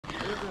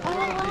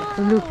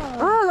Look.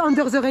 Oh,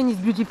 under the rain is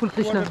beautiful,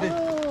 Krishna.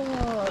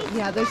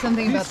 Yeah, there's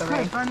something about the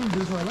rain.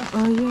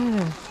 Oh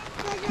yeah.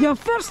 Your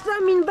first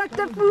time in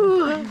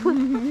Bhaktapur.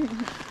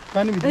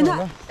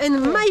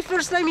 and my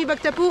first time in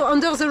Bhaktapur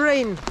under the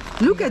rain.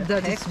 Look at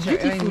that, it's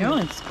beautiful. I know,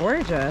 it's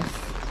gorgeous.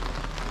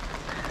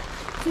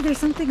 See, there's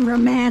something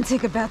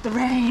romantic about the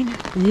rain.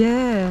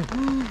 Yeah.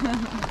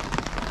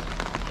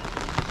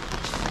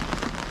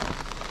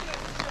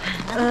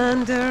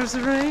 Under the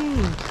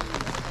rain.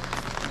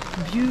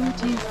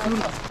 Beautiful.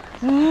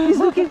 He's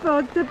looking for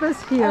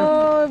octopus here.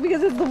 Oh,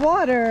 because it's the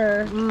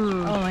water.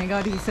 Oh my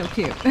god, he's so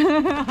cute.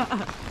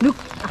 Look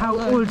how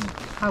old.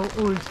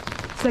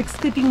 It's like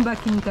stepping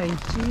back in time.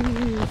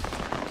 Jeez.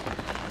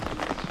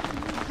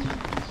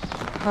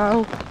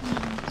 How?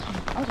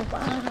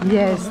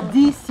 Yes,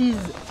 this is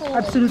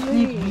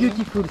absolutely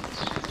beautiful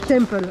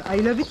temple. I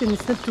love it, and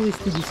it's not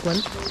touristy, this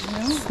one.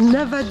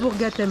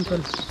 Navadurga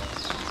temple.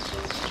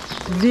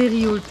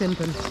 Very old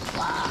temple.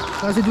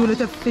 Wow. They do a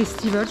lot of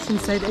festivals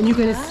inside, and you're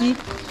gonna see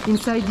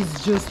inside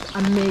is just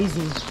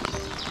amazing.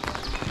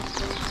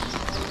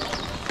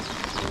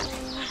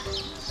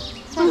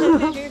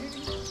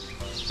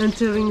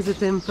 Entering the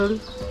temple.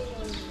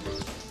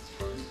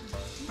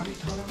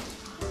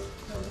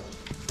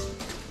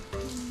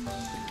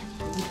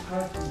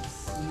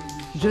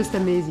 Just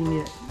amazing,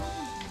 yeah.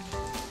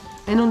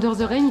 And under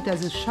the rain it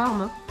has a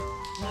charm. Huh?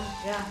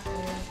 Yeah.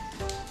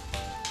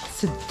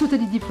 It's a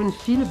totally different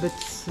feel, but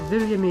it's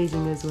very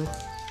amazing as well.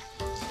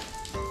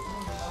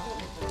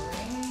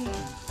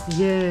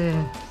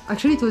 Yeah.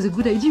 Actually it was a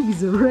good idea with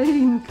the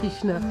rain,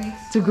 Krishna,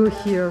 to go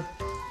here.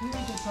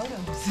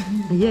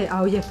 Yeah,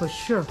 oh yeah, for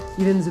sure.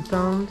 Even the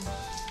pounds.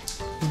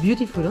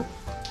 Beautiful, huh?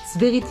 It's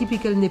very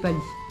typical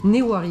Nepali.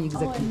 Newari,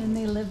 exactly. Oh, and then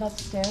they live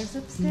upstairs?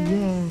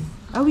 Yeah.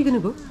 Are we gonna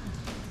go?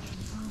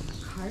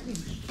 Carving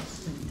is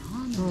just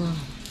phenomenal.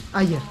 Oh.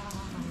 Ah, yeah.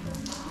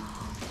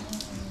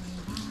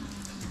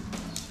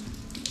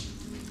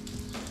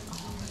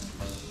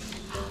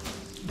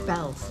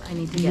 Bells. I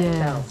need to get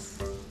bells.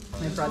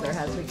 My brother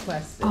has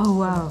requested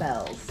some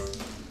bells.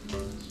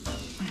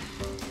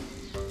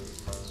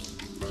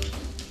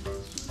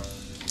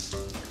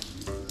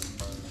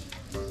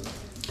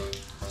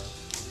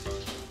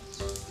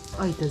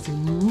 Oh, it has a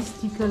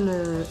mystical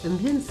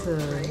ambience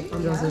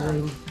under the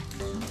rain.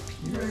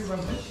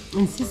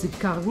 And see the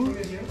carving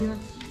here.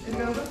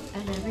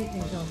 And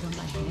everything goes on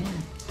my hand.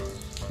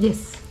 Yes,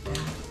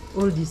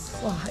 all this.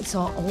 Wow, it's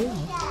all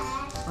old.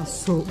 Are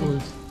so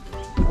old.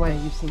 Why do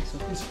you think so?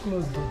 It's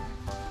closed.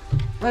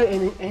 Oh,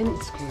 and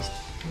it's closed.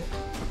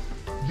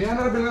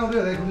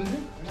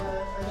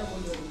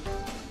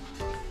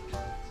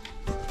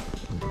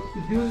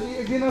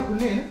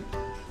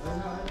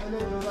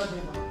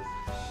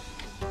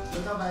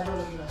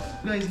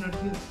 Durga is not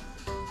here.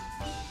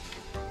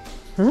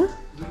 Huh?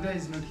 Durga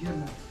is not here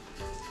now.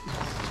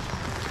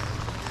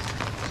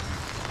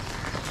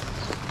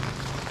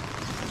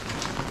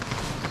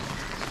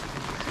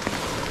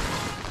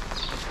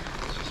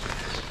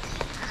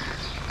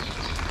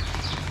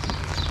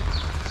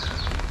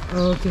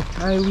 Okay,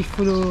 I will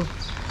follow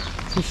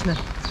Krishna.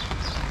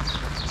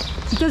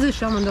 It has a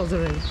charm under the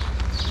rain.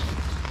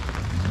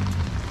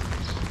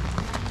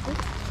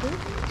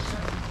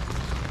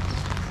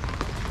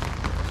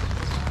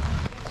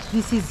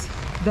 This is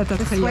Dattatreya.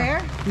 The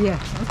square? Yeah.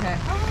 Okay.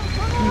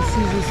 This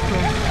is the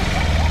square.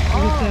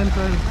 The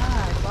temple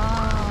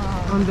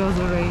under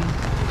the rain.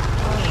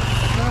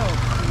 So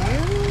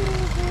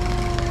beautiful.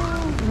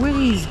 Where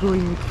is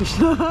going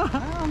Krishna? I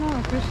don't know.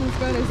 Krishna's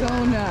got his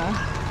own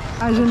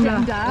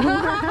Agenda.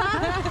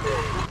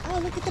 Oh,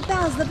 look at the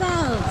bells, the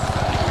bells.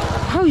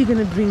 How are you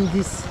gonna bring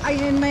this?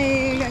 I'm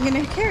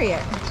gonna carry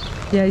it.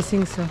 Yeah, I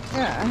think so.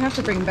 Yeah, I have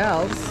to bring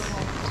bells.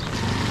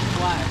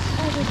 What?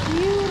 Oh, they're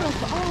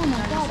beautiful. Oh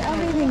my god,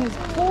 everything is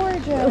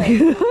gorgeous.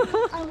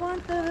 I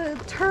want the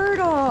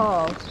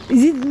turtle.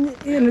 Is it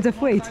a lot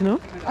of weight, no?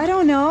 I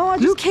don't know. I'll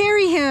just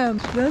carry him.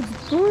 That's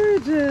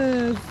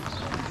gorgeous.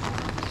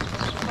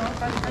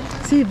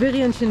 See,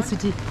 very ancient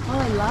city. Oh,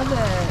 I love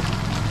it.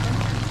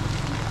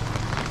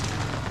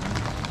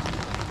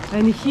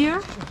 And here,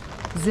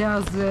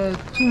 there's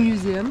two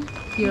museums,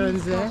 here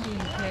and there.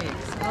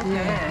 Okay.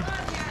 Yeah.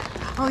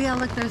 Oh yeah,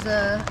 look, there's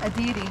a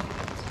deity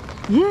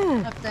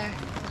Yeah, up there.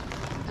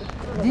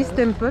 this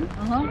temple.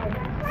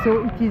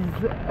 So it is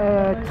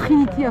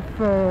trinity of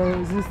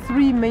the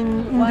three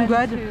main Hindu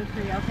gods: 1, 2,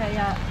 3. Okay,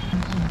 yeah.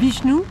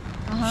 Vishnu,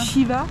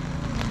 Shiva,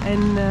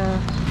 and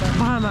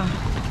Brahma.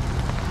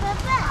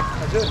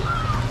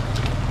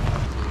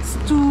 It's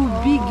two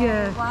big.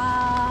 Wow.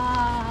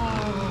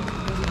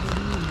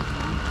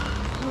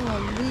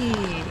 Holy.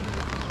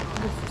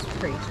 This is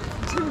crazy.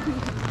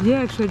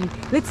 Yeah, actually.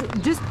 Let's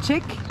just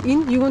check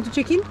in. You want to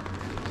check in?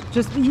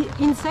 Just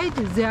inside,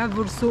 they have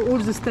also all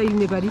the style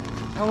Nepali.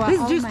 Oh, wow.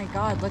 Let's Oh just, my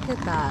god, look at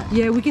that.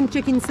 yeah, we can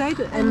check inside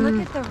And look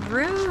at the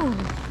room.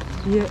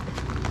 Yeah,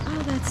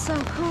 Oh, that's so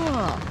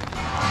cool.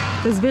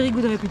 there's very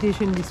good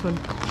reputation, this one.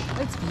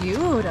 It's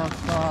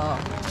beautiful.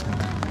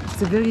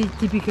 It's a very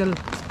typical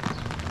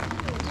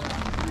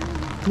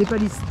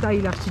Nepali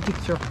style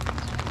architecture.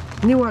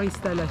 Newari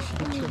style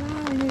architecture.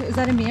 Wow. Is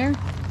that a mirror?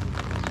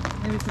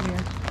 Maybe it's a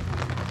mirror.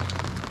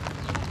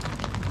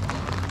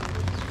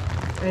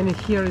 And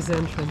here is the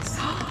entrance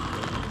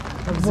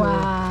of the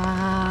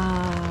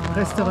Wow.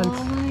 restaurant.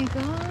 Oh my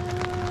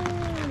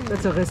god.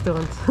 That's a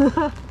restaurant.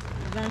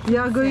 That's We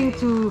are going insane.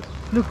 to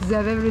look, they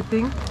have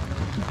everything.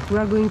 We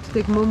are going to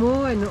take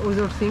momo and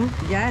other things.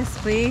 Yes,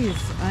 please.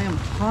 I am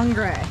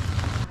hungry.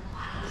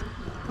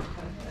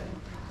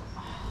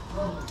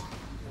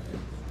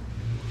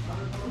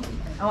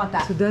 I want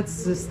that. So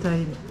that's the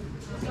style.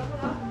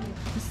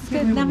 This is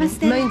good.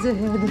 Namaste. Mind the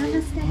head.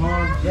 Namaste.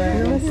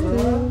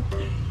 Namaste.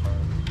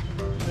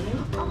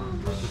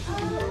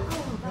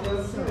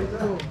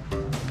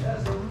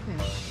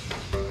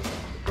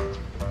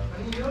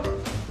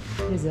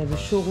 They have a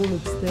showroom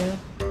upstairs.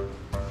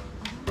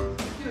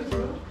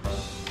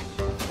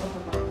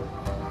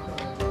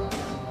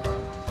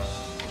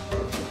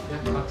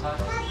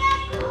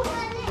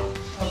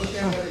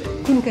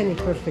 Kunkane,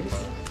 perfect.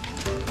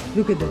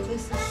 Look at that.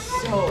 This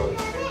is so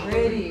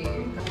pretty.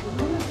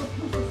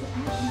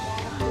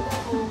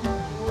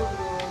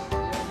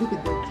 Look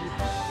at that.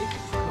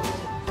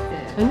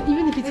 And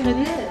even if it's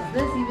ready,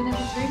 This, even if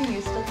it's raining,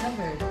 you're still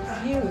covered.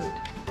 It's cute.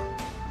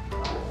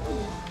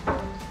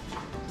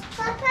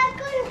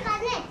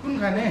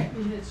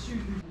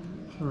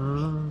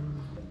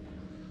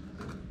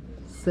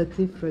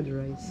 satay fried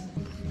rice.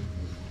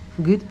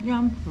 Good?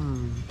 Yum.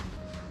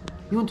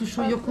 You want to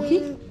show your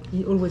cookie?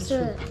 He always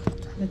show.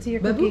 Let's see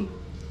your Babu? cookie.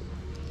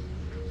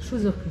 Show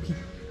your cookie.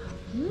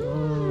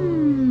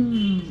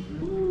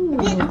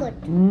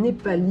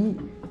 Nepali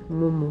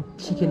momo,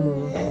 chicken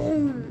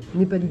momo.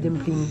 Nepali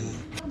dumpling.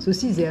 So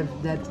see, they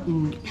have that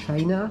in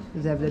China,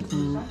 they have that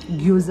in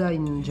gyoza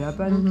in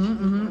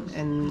Japan,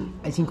 and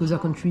I think other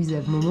countries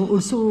have momo.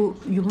 Also,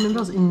 you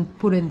remember in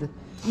Poland,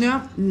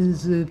 Yeah.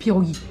 the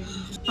pierogi.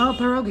 Oh,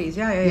 pierogies.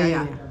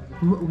 Yeah.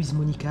 With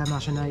Monica,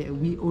 Marjana,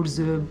 we all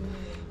the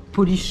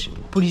Polish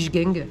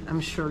gang. I'm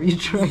sure you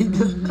tried.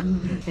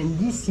 And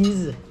this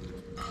is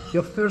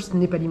your first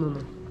Nepali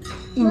momo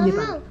in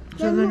Nepal.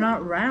 So they're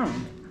not round.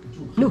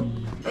 No,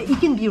 it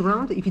can be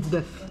round if it's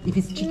buff. If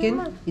it's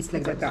chicken, it's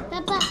like that.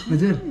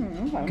 Is it?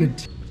 Okay.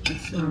 Good.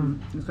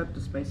 It's got the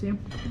spicy.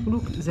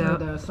 Look, there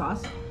The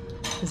sauce.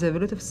 they have a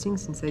lot of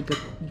things inside. Got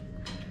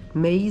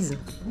maize.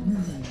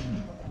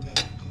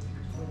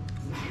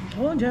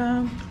 Told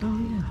ya. Oh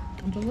yeah.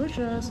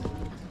 Delicious.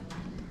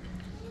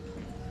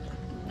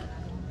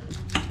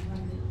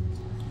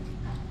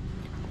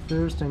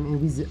 First time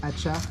and with the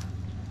achar,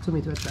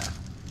 tomato achar.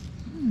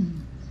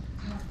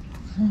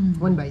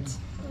 One bite.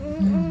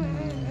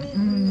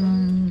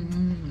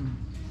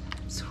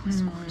 So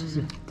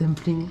the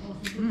dumpling.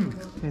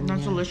 And,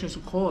 That's delicious.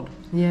 Cold.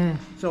 Yeah.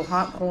 So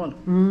hot, cold.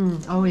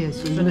 Oh yes,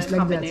 you So must nice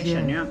like that.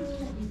 combination. Yeah.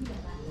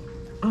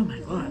 Yeah. Oh my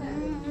god.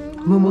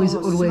 Momo is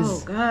Oh, always.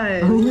 so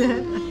good.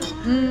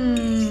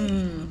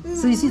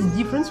 So you see the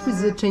difference with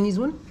the Chinese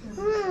one?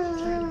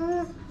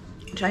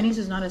 Chinese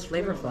is not as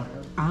flavorful.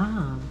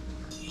 Ah.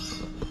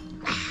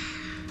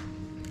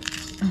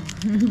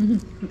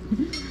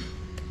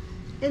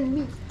 And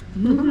me.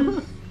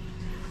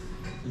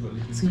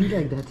 So you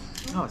like that?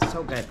 Oh, it's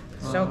so good.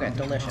 So good.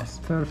 Delicious.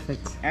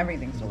 Perfect.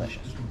 Everything's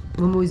delicious.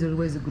 Momo is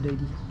always a good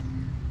idea.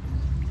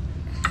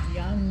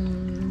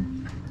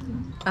 Yum.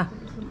 Ah.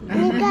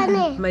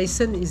 My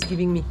son is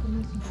giving me.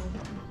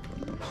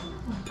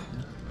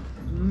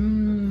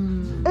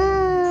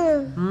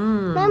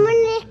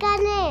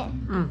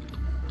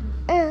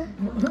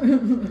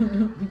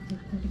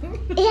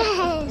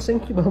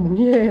 Thank you, Babu.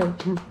 Yeah.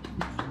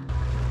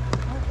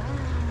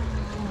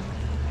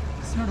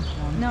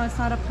 No, it's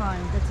not a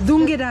pond.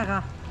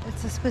 Dungedara.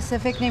 It's a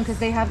specific name because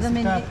they have them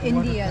in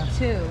India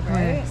too,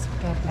 right?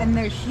 And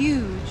they're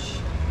huge.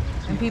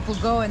 And people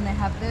go and they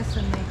have this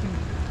and they can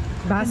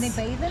they Bass.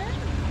 bathe in it?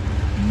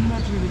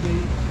 Not really.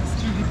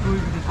 It's really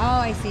good.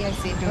 Oh, I see.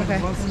 Okay.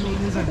 What's the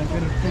name is and I'm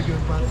going to take your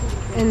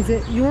bath. And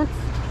you want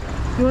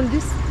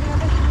this?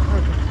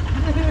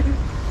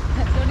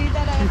 Don't eat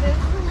that out of this.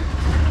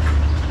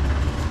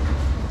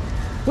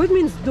 What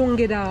means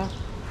dongedara?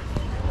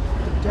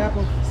 Tap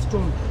of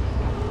stone.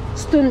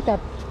 Stone tap.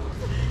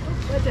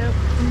 What's up?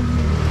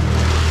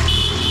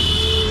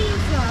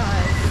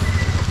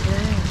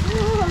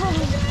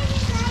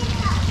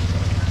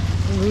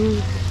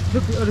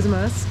 Look at all the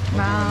mask.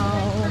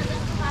 Wow.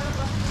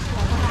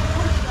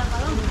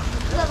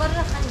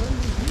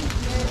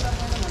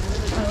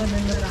 Oh, and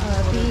then the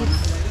beads.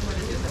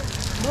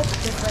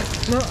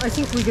 No, I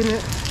think we're gonna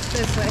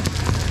This way.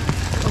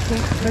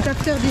 okay. But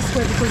after this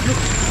way because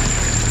look,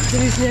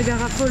 there is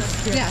Niagara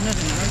Falls here. Yeah, no.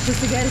 It's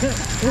just to get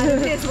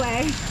this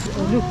way.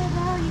 Oh, look. Oh,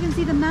 wow, you can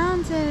see the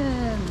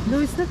mountain. No,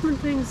 it's not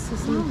mountains.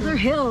 It's Oh, not they're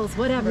hills,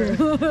 whatever.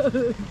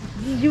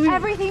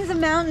 Everything's a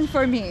mountain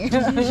for me.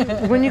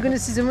 when you're gonna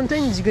see the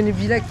mountains, you're gonna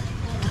be like,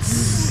 it's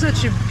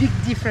such a big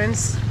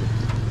difference.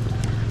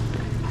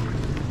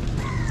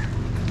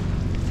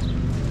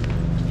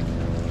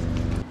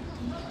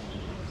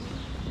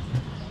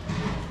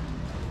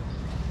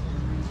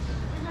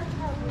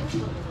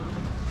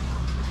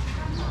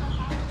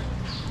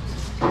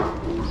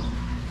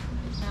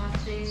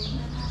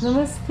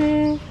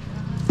 Namaste.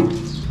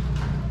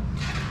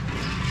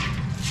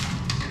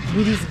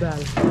 Buddhist bal.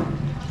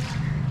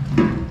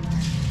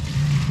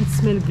 It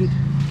smells good.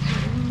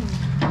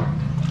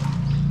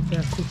 They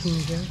are cooking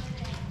there.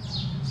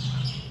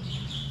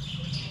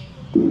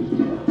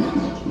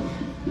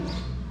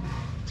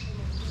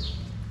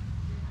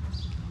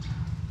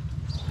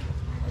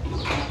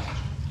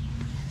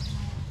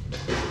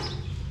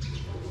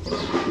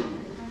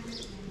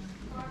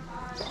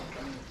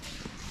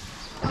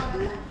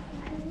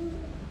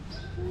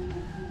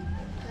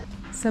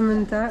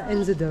 Samantha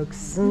and the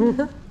dogs.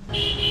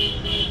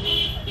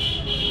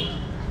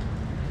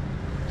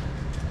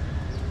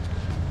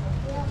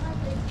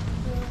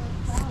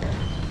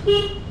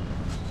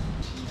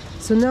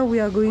 So now we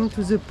are going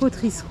to the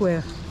Pottery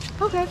Square.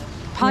 Okay.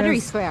 Pottery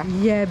Yes. Square.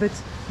 Yeah, but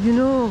you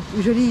know,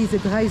 usually they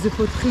dry the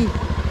pottery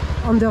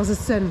under the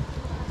sun.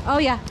 Oh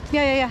yeah.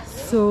 Yeah.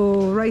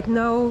 So right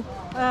now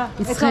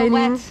It's all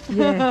raining. wet.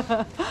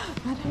 Yeah.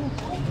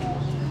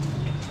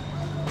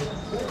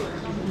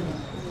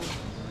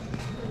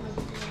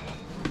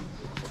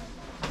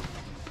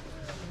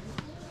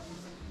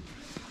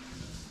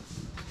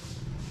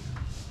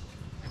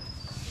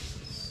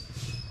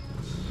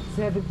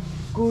 They have a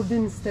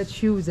golden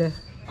statue there,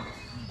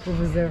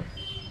 over there.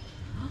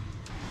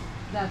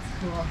 That's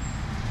cool.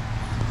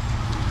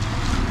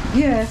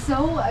 Yes.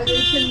 So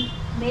it's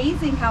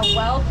amazing how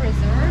well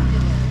preserved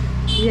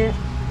it is. Yeah.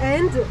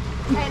 And it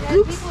And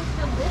looks, people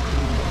still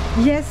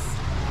live. yes,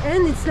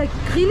 and it's like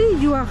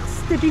really you are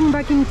stepping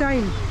back in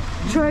time,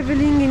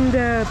 traveling in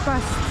the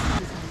past.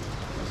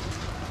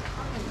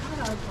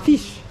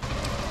 Fish.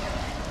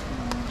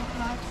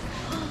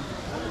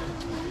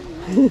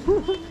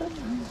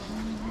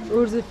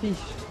 All the fish.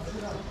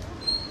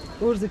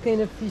 All the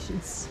kind of fish.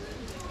 It's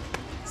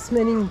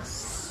smelling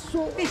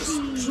so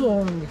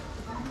strong.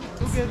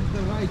 Look at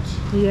the right.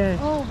 Yeah,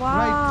 Oh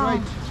wow.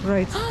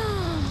 Right. right.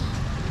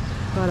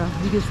 Voilà,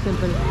 biggest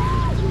temple.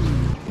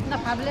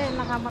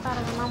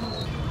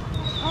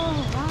 Oh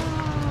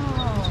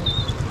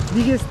wow.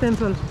 Biggest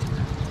temple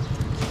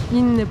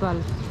in Nepal.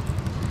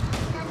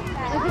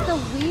 Look at the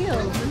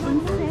wheels. It's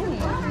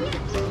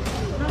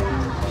insane.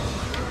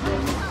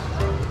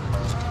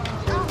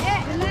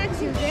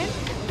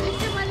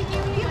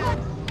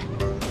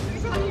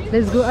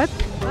 Let's go up.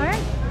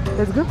 Alright,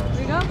 Let's go.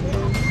 here we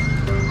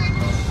go.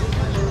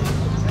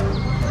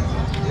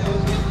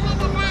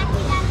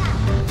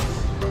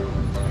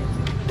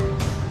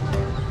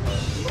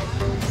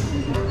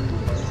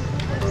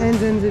 And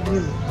then the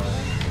view.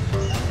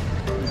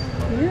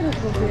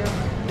 Beautiful here.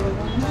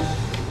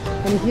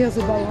 And here's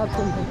the Bara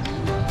temple.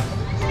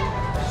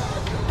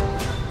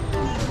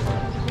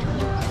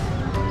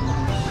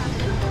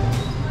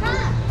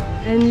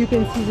 And you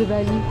can see the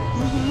valley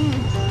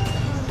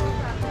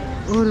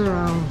all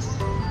around.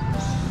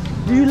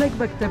 Do you like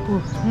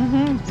Bhaktapur?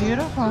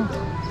 Beautiful.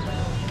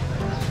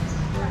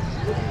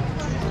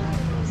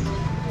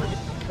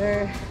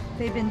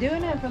 They've been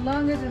doing it for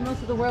longer than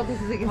most of the world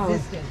has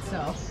existed,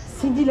 so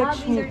Cindy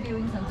obviously they're Lakshmi,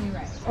 doing something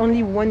right.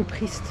 only one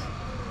priest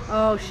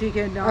Oh, she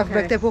can. of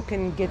Bhaktapur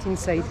can get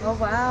inside. Oh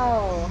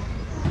wow.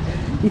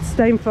 It's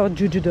time for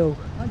jujudhau.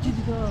 Oh,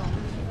 jujudhau.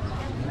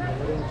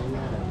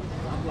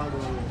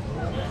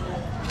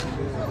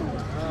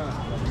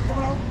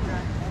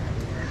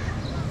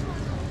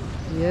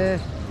 Yeah.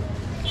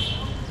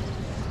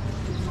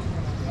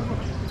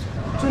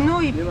 To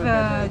know if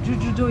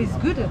jujudhau is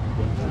good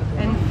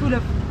and full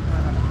of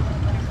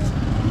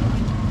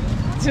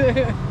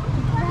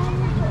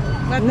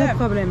no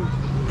problem.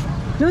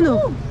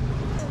 No.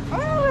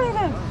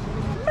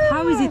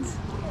 How is it?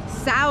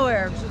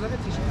 Sour.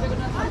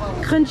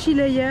 Crunchy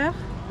layer.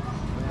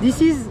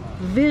 This is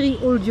very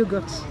old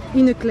yogurt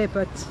in a clay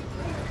pot.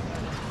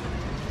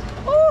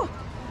 Oh,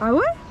 Ah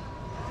ouais?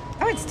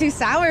 oh, it's too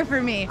sour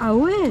for me. Ah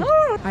ouais?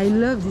 I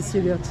love this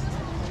yogurt.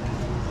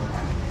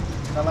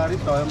 Oh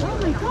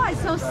my god,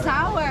 it's so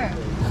sour.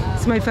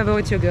 It's my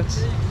favorite yogurt.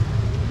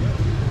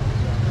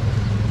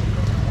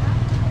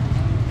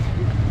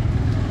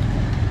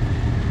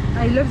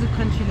 I love the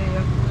crunchy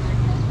layer.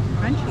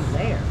 Crunchy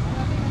layer.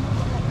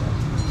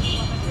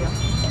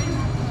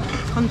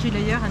 Crunchy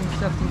layer and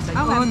soft inside.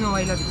 Okay. Oh no,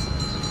 I love it.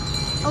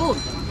 Oh,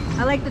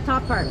 I like the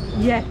top part.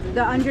 Yeah.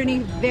 The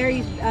underneath,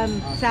 very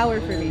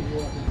sour for me.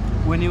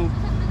 When you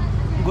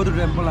go to the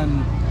temple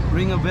and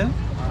ring a bell,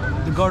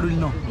 the god will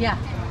know. Yeah.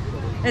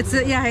 It's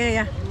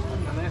yeah.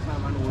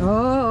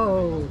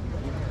 Oh.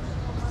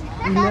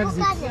 He loves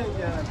it.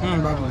 He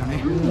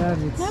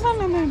loves it.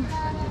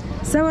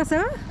 Sour.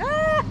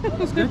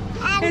 It's good.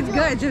 It's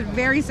good. Just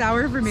very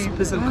sour for me.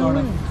 Special god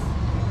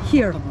of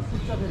Here.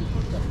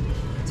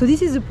 So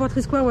this is the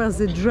pottery square where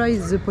they dry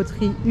the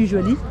pottery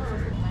usually.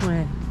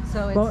 Ouais.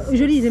 So it's, Well,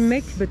 usually they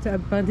make, but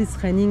apparently it's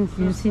raining.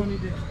 You see?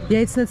 Yeah,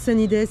 it's not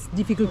sunny days.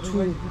 Difficult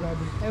to. it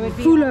would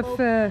be Full of.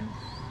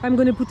 I'm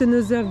gonna put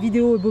another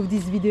video above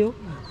this video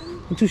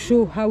to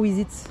show how is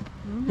it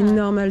in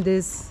normal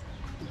days.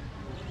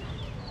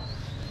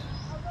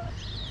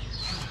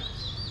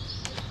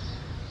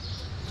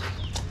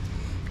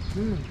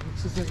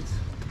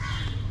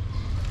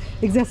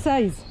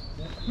 exercise.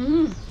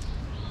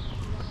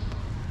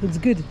 It's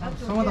good.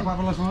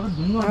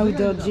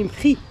 Outdoor gym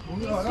free.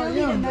 You still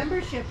need a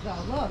membership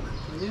though, look.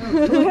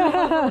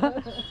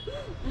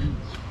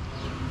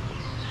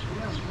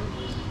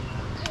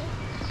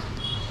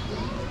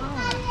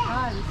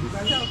 God, this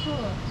is so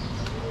cool.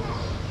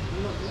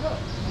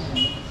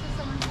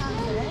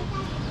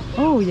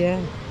 Oh yeah.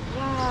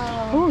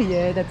 Wow. Oh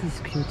yeah, that is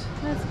cute.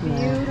 That's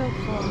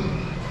beautiful.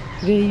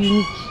 Very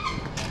unique.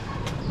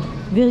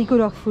 Very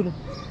colorful.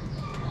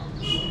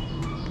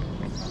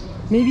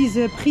 Maybe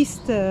the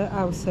priest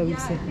house, I will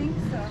say. I think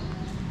so.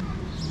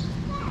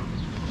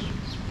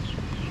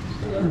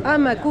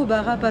 Amako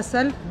Bara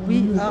Pasal,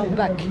 we are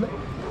back.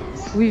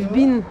 We've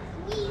been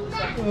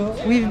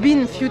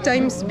few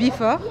times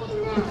before.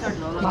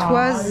 It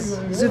was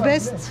the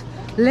best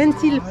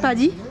lentil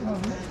paddy.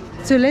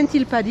 It's a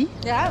lentil paddy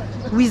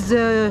with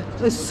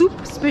a soup,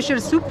 special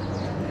soup.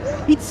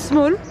 It's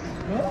small,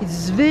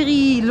 it's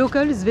very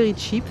local, it's very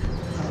cheap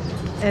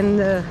and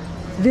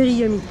very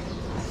yummy.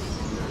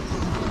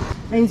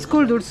 And it's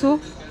called also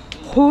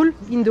hole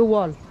in the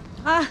wall.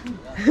 Ah.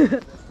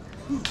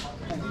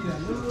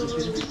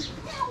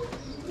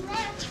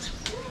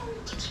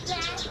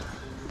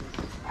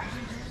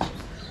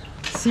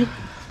 See?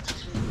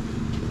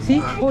 See?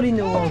 Hole in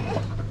the wall.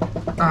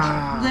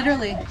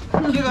 Literally.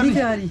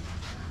 Literally.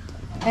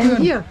 And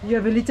here you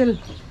have a little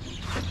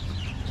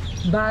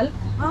ball.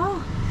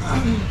 Oh.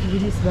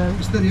 With this ball.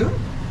 You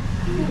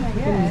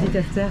can use it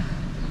after.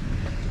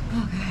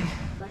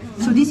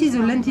 So this is a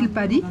lentil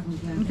paddy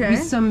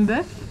with some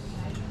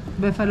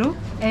buffalo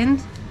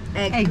and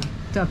egg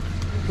top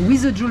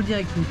with the jol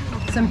directly.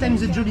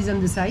 Sometimes the jol is on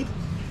the side,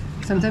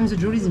 sometimes the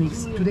jol is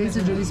mixed. Today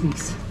the jol is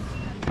mixed.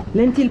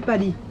 Lentil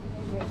paddy.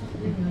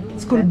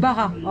 It's called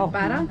Bara or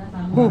Bara?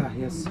 Wo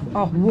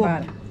or Wo.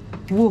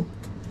 Wo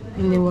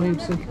in Newari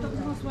also.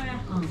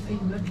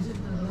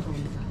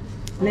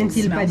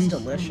 Lentil paddy.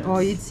 Delicious. Oh,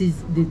 it is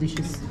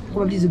delicious.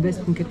 Probably the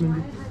best in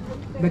Kathmandu.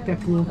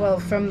 Bhaktapur. Well,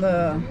 from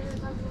the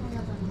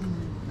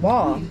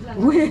wall.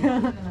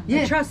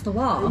 Yeah. I trust the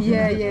wall.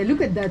 Yeah, yeah,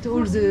 look at that,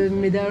 all the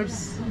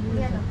medals.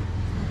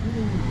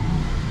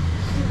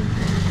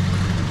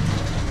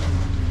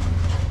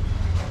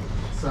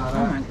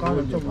 Oh my god,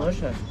 it's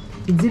delicious.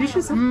 It's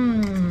delicious, huh?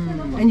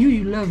 And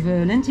you love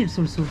lentils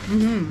also.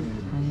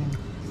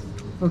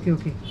 Okay,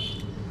 okay.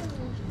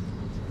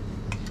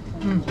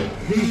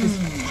 Delicious.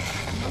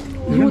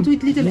 You want to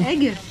eat little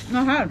egg?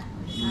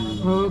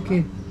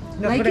 Okay.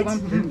 Like it?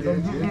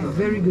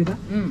 Very good, huh?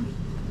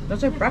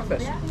 That's like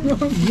breakfast.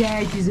 Yeah,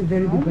 it is a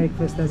very good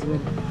breakfast as well.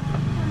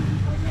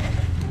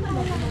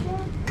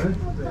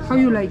 How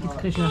you like it,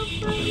 Krishna?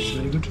 It's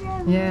very good.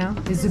 Yeah,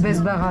 it's the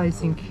best bara, I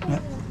think. Yeah.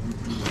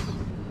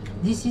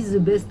 This is the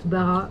best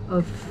bara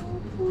of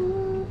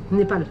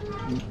Nepal.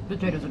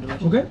 Potatoes are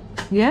delicious. Okay?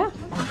 Yeah?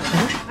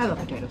 I love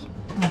potatoes.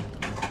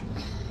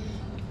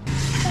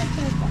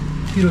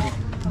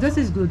 This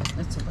is good.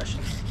 It's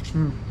delicious.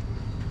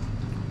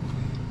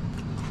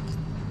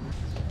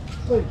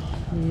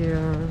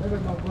 Yeah.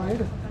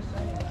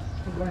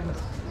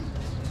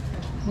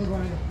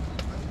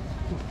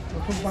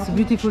 It's a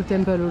beautiful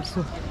temple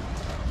also.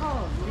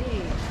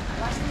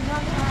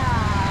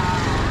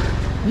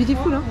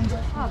 Beautiful, huh?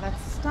 Oh,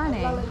 that's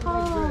stunning.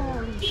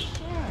 Holy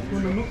shit.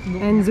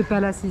 And the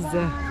palace is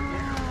there.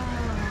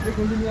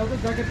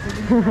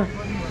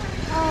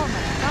 Oh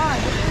my god.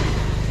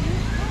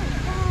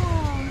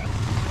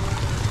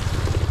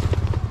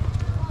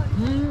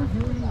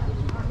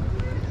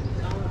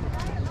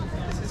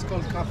 This is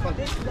called kafal.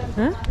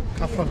 Huh?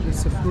 Kafal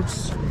is the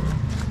fruits.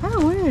 Ah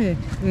ouais,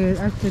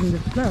 after the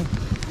flower.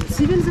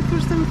 It's even the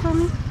first time for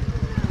me.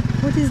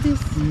 What is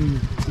this?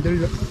 There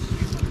is a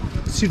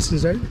seeds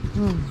inside.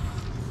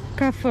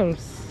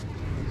 Kaffels.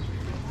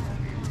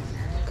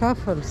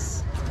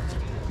 Kaffels.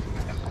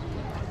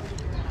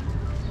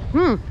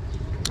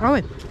 Ah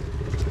ouais.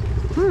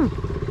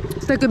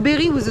 It's like a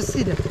berry with a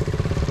seed.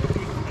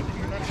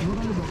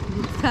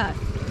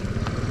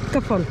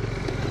 Kaffel.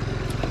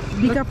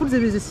 Be careful,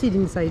 there is a seed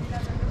inside.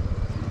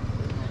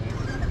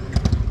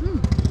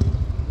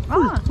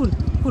 Full.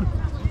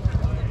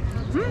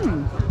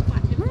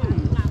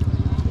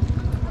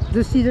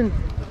 The seed.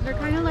 They're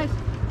kind of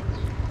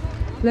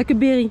Like a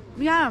berry.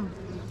 yeah,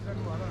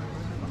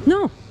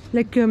 No,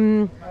 like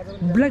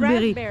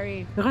blackberry.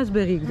 raspberry.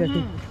 Raspberry,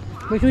 exactly.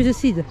 But with a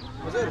seed.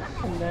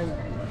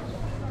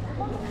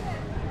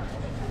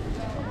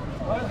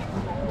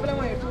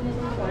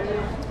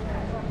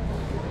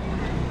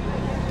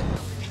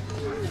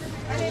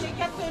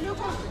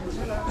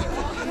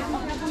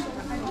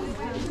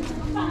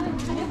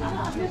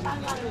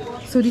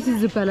 So this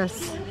is the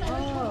palace.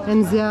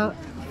 And there are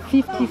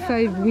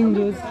 55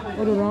 windows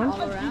all around.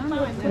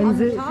 And on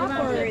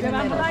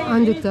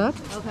the top.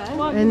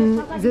 And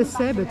they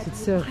say, but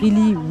it's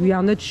really, we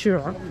are not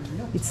sure.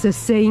 It's a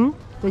saying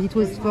that it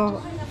was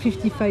for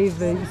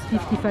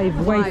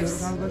 55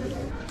 wives.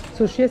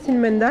 So she has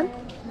in Mandal.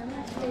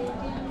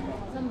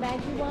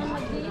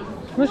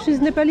 No,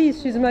 she's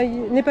Nepalese. She's my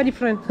Nepali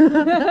friend.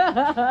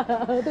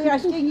 They're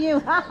asking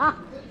you.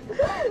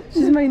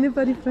 She's my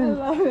Nepali I friend.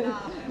 love it.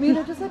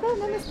 Mira just like, oh,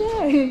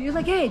 namaste. You're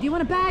like, hey, do you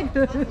want a bag?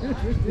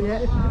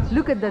 Yeah.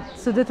 Look at that.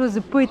 So that was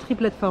the poetry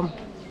platform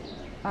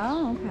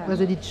Oh, okay. where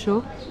they did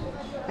show.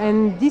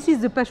 And this is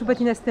the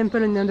Pashupatinath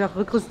temple under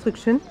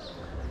reconstruction.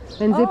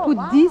 And they put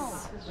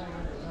this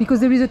because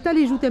there is a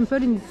Taleju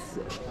temple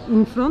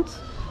in front,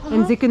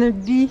 and they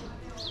cannot be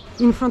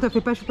in front of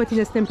a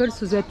Pashupatinath temple,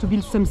 so they had to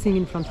build something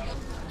in front.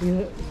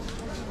 Yeah.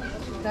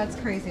 That's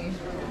crazy.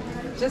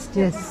 Just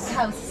Yes.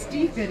 how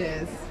steep it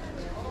is.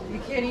 You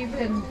can't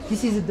even.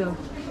 This is a door.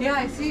 Yeah,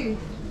 I see.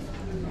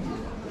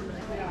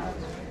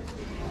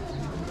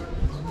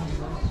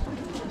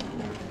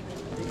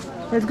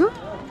 Let's go.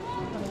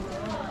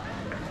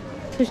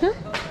 Krishna?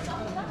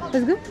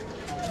 Let's go.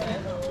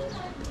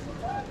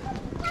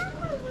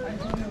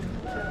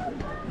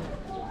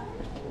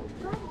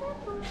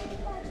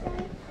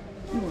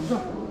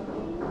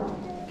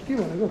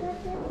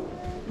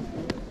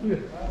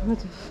 What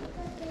the f-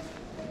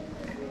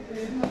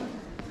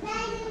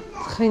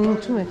 It's raining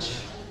too much.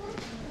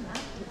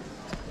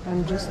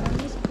 I'm just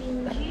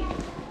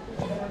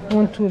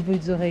want to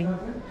avoid the rain.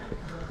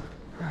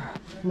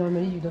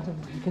 Normally you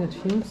cannot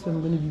film, so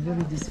I'm going to be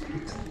very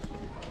discreet.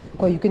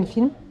 Well, you can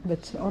film,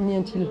 but only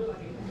until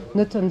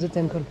not on the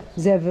temple.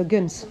 They have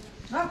guns.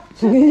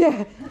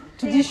 Yeah,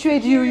 to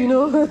dissuade you, you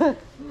know.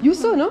 You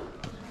saw, no?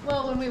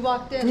 Well, when we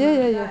walked in.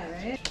 Yeah.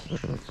 Right?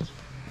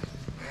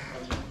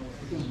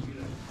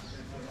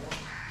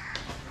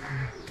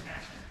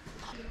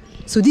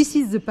 So this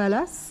is the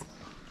palace.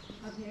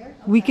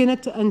 We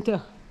cannot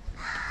enter.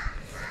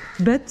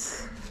 But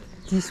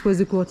this was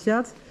the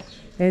courtyard,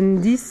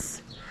 and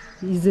this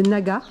is the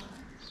Naga.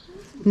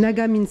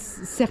 Naga means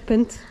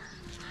serpent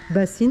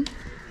basin,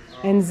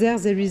 and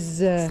there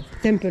is a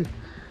temple.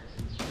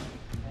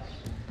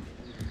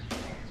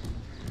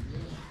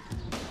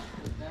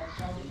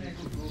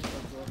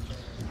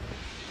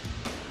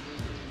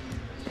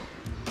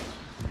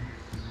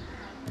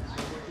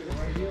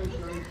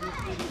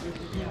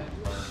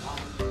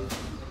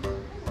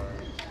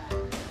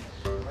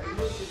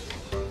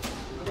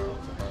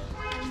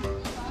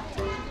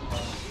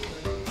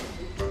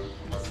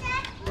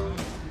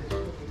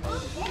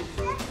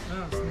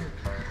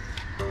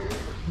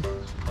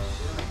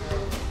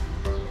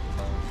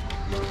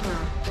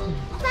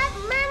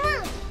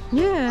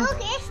 Yeah. Look,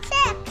 it's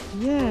sick.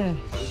 Yeah.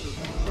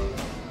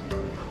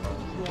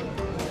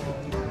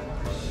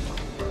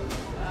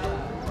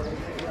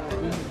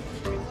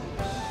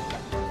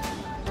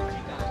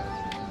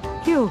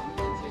 Cute.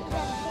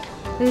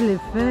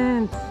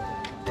 Elephant.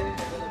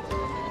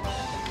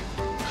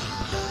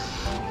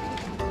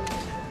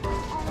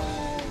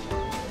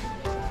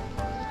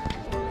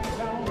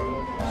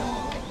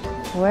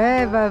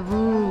 Ouais, bah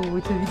vous,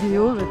 with a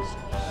video, but...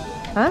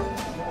 Huh?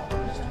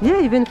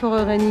 Yeah, even for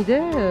a rainy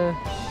day,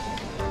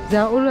 they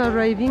are all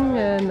arriving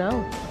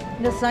now.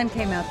 The sun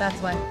came out, that's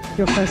why.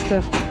 You're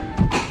faster.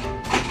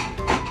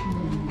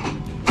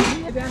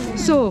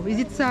 So, is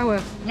it sour?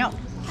 No,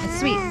 it's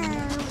sweet.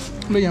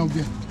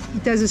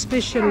 It has a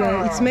special,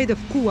 it's made of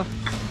kuwa,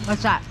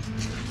 What's that?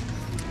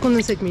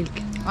 condensed milk.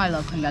 I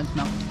love condensed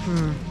milk.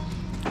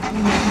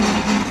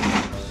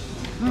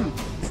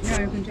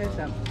 Yeah, you can taste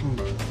that.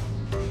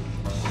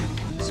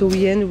 So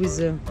we end with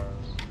a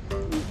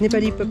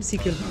Nepali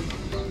popsicle.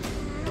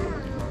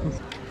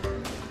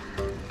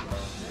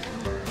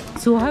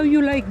 So how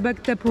you like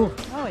Bhaktapur?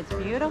 Oh, it's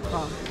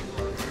beautiful.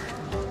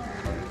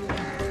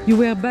 You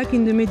were back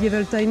in the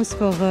medieval times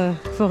for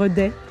a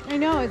day. I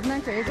know, isn't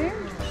that crazy?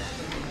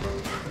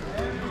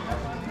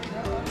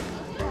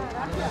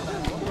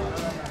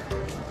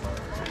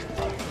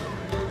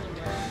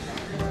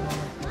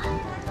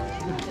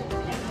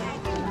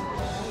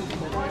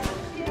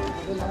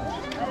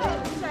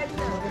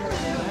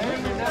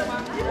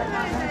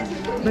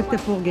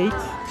 Bhaktapur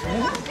gate.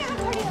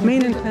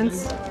 Main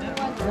entrance.